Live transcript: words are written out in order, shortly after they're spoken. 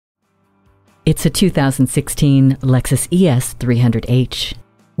It's a 2016 Lexus ES 300h.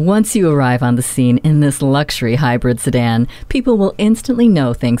 Once you arrive on the scene in this luxury hybrid sedan, people will instantly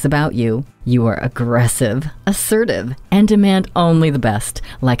know things about you. You are aggressive, assertive, and demand only the best,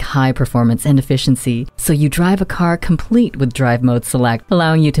 like high performance and efficiency. So you drive a car complete with Drive Mode Select,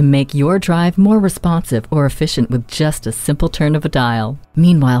 allowing you to make your drive more responsive or efficient with just a simple turn of a dial.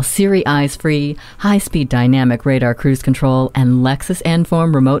 Meanwhile, Siri Eyes-Free, high-speed dynamic radar cruise control, and Lexus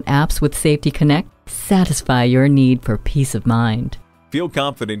N-Form remote apps with Safety Connect satisfy your need for peace of mind. Feel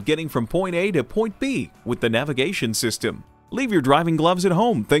confident getting from point A to point B with the navigation system. Leave your driving gloves at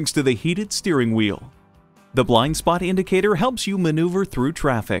home thanks to the heated steering wheel. The blind spot indicator helps you maneuver through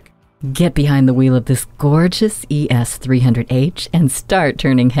traffic. Get behind the wheel of this gorgeous ES 300h and start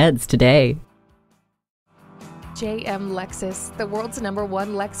turning heads today. JM Lexus, the world's #1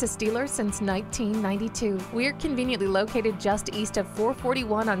 Lexus dealer since 1992. We're conveniently located just east of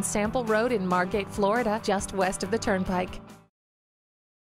 441 on Sample Road in Margate, Florida, just west of the Turnpike.